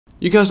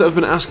You guys have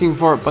been asking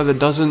for it by the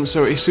dozen,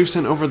 so Asus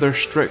sent over their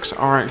STRIX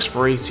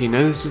RX480.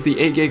 Now this is the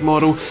 8GB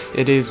model.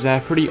 It is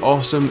pretty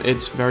awesome,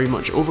 it's very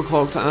much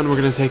overclocked, and we're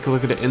going to take a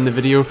look at it in the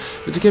video.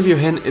 But to give you a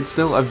hint, it's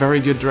still a very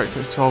good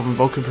DirectX 12 and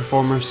Vulkan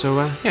performer, so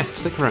yeah,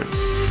 stick around.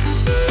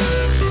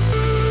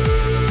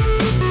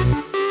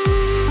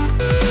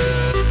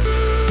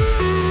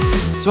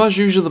 So as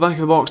usual, the back of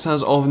the box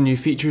has all the new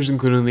features,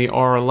 including the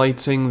aura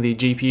lighting, the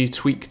GPU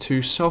Tweak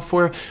 2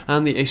 software,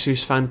 and the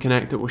Asus fan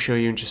connect that we'll show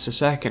you in just a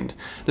second.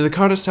 Now the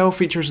card itself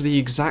features the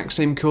exact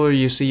same cooler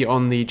you see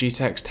on the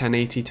GTX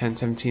 1080,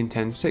 1070 and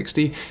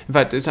 1060. In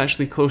fact, it's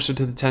actually closer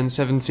to the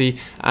 1070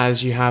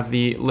 as you have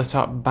the lit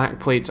up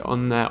backplate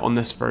on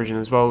this version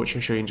as well, which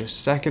I'll show you in just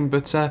a second.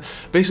 But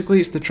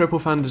basically it's the triple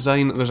fan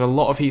design. There's a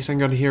lot of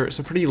heatsink on here. It's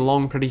a pretty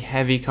long, pretty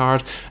heavy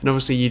card, and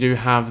obviously you do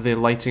have the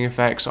lighting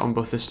effects on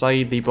both the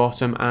side, the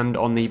bottom, and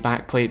on the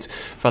backplate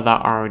for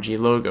that ROG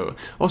logo.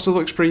 Also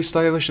looks pretty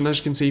stylish, and as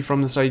you can see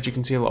from the side, you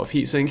can see a lot of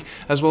heatsink,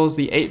 as well as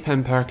the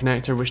 8-pin power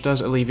connector, which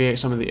does alleviate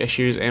some of the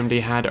issues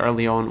AMD had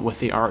early on with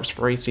the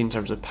RX480 in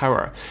terms of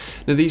power.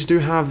 Now these do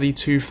have the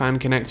 2 fan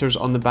connectors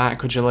on the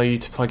back, which allow you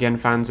to plug in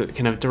fans that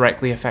kind of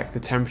directly affect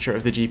the temperature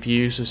of the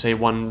GPU, so say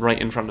one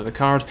right in front of the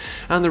card,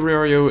 and the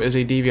rear I/O is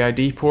a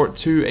DVI-D port,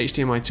 2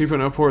 HDMI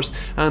 2.0 ports,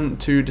 and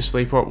 2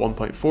 DisplayPort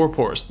 1.4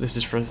 ports. This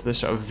is for this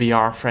sort of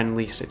VR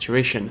friendly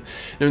situation.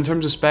 Now in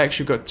terms of specs,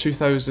 you've got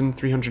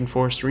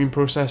 2304 stream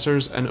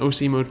processors, an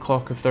OC mode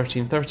clock of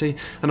 1330,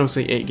 and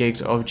also 8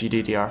 gigs of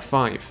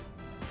GDDR5.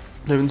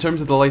 Now in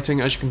terms of the lighting,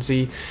 as you can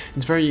see,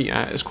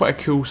 it's quite a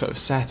cool sort of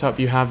setup.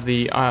 You have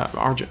the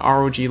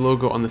ROG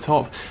logo on the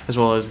top, as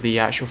well as the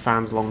actual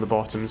fans along the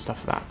bottom and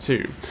stuff like that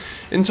too.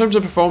 In terms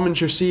of performance,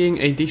 you're seeing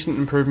a decent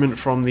improvement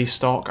from the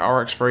stock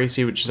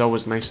RX480, which is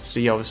always nice to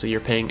see. Obviously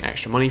you're paying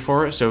extra money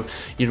for it, so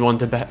you'd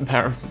want a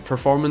better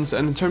performance.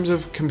 And in terms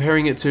of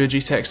comparing it to a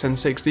GTX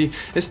 1060,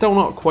 it's still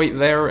not quite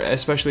there,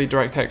 especially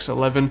DirectX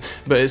 11,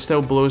 but it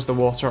still blows the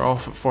water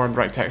off for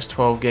DirectX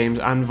 12 games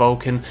and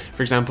Vulkan.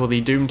 For example, the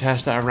Doom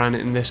test that I ran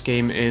in this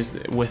game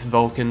is with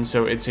Vulkan,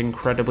 so it's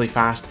incredibly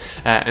fast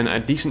and a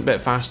decent bit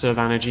faster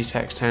than a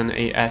GTX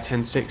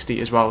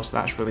 1060 as well, so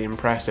that's really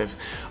impressive.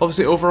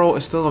 Obviously overall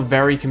it's still a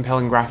very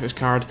compelling graphics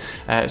card,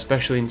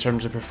 especially in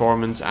terms of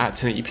performance at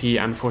 1080p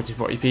and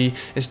 1440p.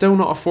 It's still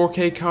not a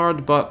 4K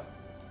card, but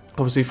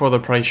obviously for the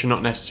price you're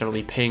not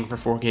necessarily paying for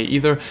 4K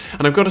either.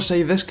 And I've got to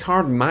say, this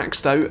card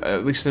maxed out,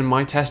 at least in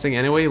my testing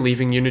anyway,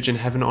 leaving Unigine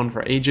Heaven on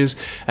for ages,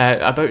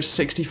 about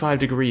 65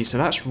 degrees, so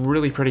that's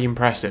really pretty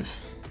impressive.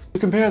 To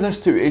compare this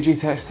to a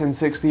GTX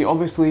 1060,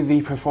 obviously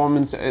the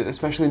performance,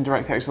 especially in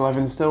DirectX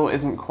 11, still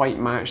isn't quite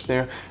matched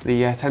there.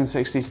 The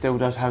 1060 still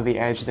does have the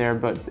edge there,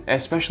 but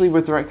especially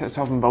with DirectX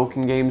 12 and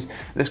Vulkan games,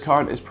 this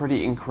card is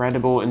pretty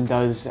incredible and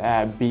does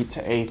beat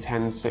a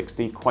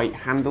 1060 quite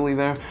handily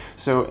there.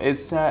 So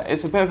it's a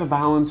bit of a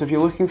balance. If you're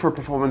looking for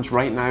performance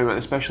right now, and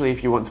especially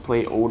if you want to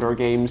play older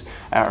games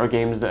or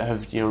games that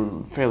have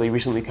fairly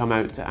recently come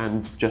out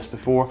and just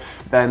before,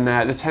 then the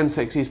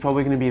 1060 is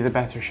probably going to be the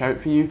better shout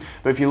for you.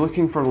 But if you're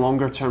looking for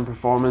longer term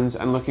performance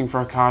and looking for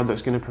a card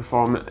that's going to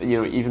perform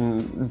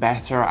even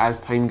better as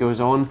time goes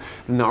on,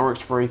 then the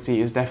RX480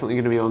 is definitely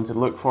going to be one to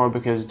look for,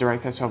 because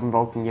DirectX 12 and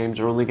Vulkan games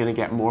are only going to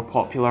get more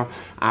popular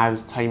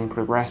as time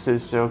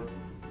progresses. So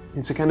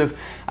it's a kind of,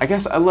 I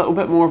guess, a little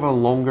bit more of a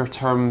longer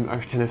term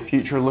or kind of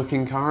future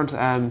looking card,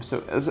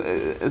 so it's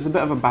a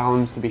bit of a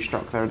balance to be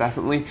struck there,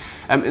 definitely.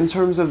 In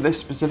terms of this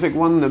specific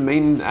one, the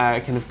main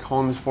kind of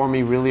cons for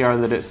me really are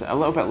that it's a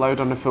little bit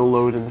loud under full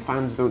load and the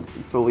fans don't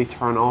fully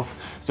turn off,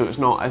 so it's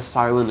not as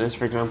silent as,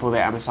 for example, the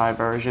MSI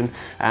version,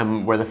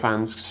 where the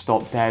fans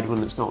stop dead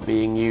when it's not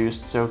being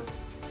used. So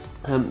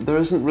there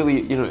isn't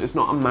really, it's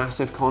not a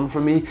massive con for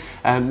me.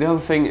 The other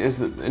thing is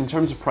that in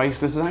terms of price,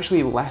 this is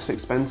actually less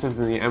expensive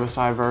than the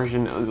MSI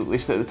version, at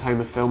least at the time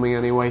of filming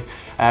anyway,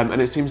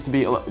 and it seems to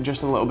be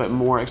just a little bit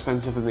more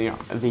expensive than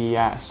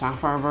the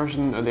Sapphire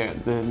version, or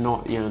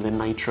the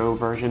Nitro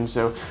version.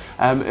 So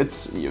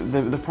it's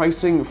the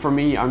pricing for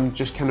me. I'm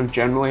just kind of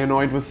generally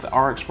annoyed with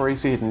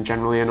RX480 and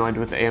generally annoyed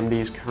with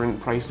AMD's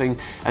current pricing,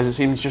 as it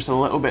seems just a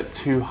little bit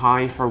too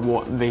high for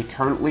what they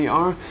currently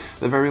are, at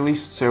the very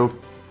least. So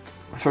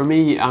for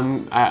me,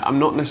 I'm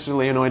not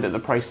necessarily annoyed at the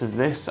price of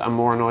this, I'm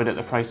more annoyed at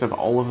the price of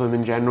all of them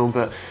in general.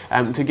 But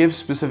to give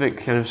specific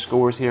kind of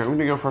scores here, I'm going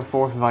to go for a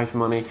 4 for 5 for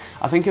money.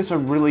 I think it's a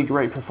really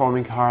great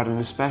performing card, and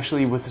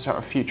especially with the sort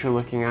of future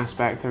looking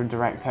aspect of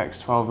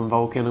DirectX 12 and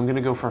Vulkan, I'm going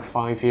to go for a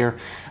 5 here.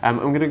 I'm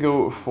going to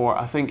go for,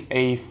 I think,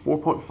 a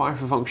 4.5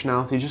 for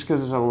functionality, just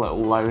because it's a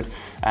little loud.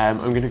 I'm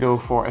going to go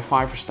for a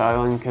 5 for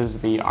styling,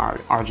 because the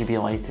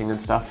RGB lighting and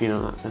stuff,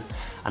 that's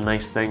a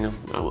nice thing.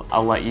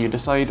 I'll let you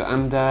decide.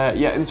 And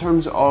yeah, in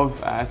terms of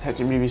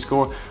TechteamGB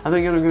score, I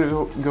think I'm going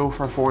to go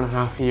for a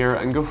 4.5 here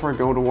and go for a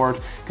gold award,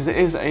 because it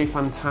is a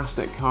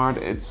fantastic card.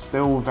 It's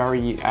still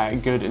very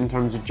good in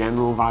terms of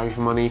general value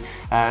for money,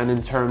 and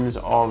in terms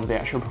of the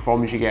actual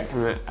performance you get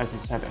from it, as I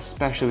said,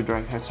 especially with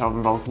DirectX 12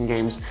 and Vulkan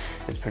games,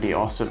 it's pretty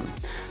awesome.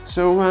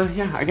 So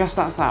yeah, I guess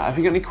that's that. If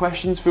you got any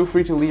questions, feel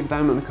free to leave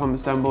them in the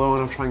comments down below,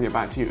 and I'll try and get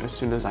back to you as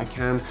soon as I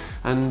can.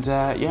 And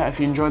yeah, if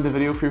you enjoyed the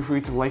video, feel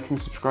free to like and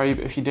subscribe.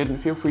 If you didn't,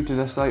 feel free to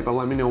dislike, but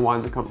let me know why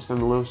in the comments down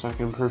below so I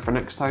can improve for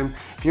next time.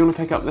 If you want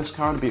to pick up this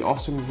card, it'd be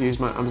awesome if you use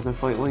my Amazon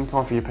affiliate link,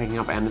 or if you're picking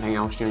up anything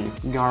else, you know,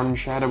 your garden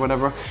shed or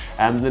whatever,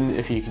 then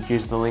if you could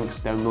use the links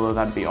down below,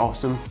 that'd be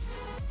awesome.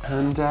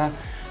 And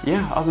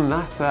yeah, other than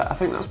that, I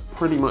think that's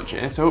pretty much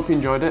it. I hope you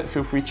enjoyed it.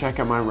 Feel free to check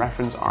out my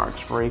reference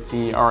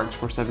RX480,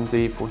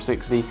 RX470,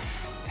 460,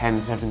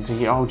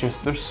 1070. Oh,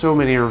 just there's so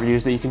many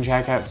reviews that you can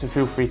check out, so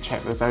feel free to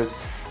check those out.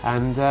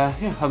 And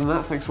yeah, other than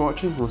that, thanks for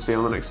watching. We'll see you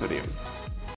on the next video.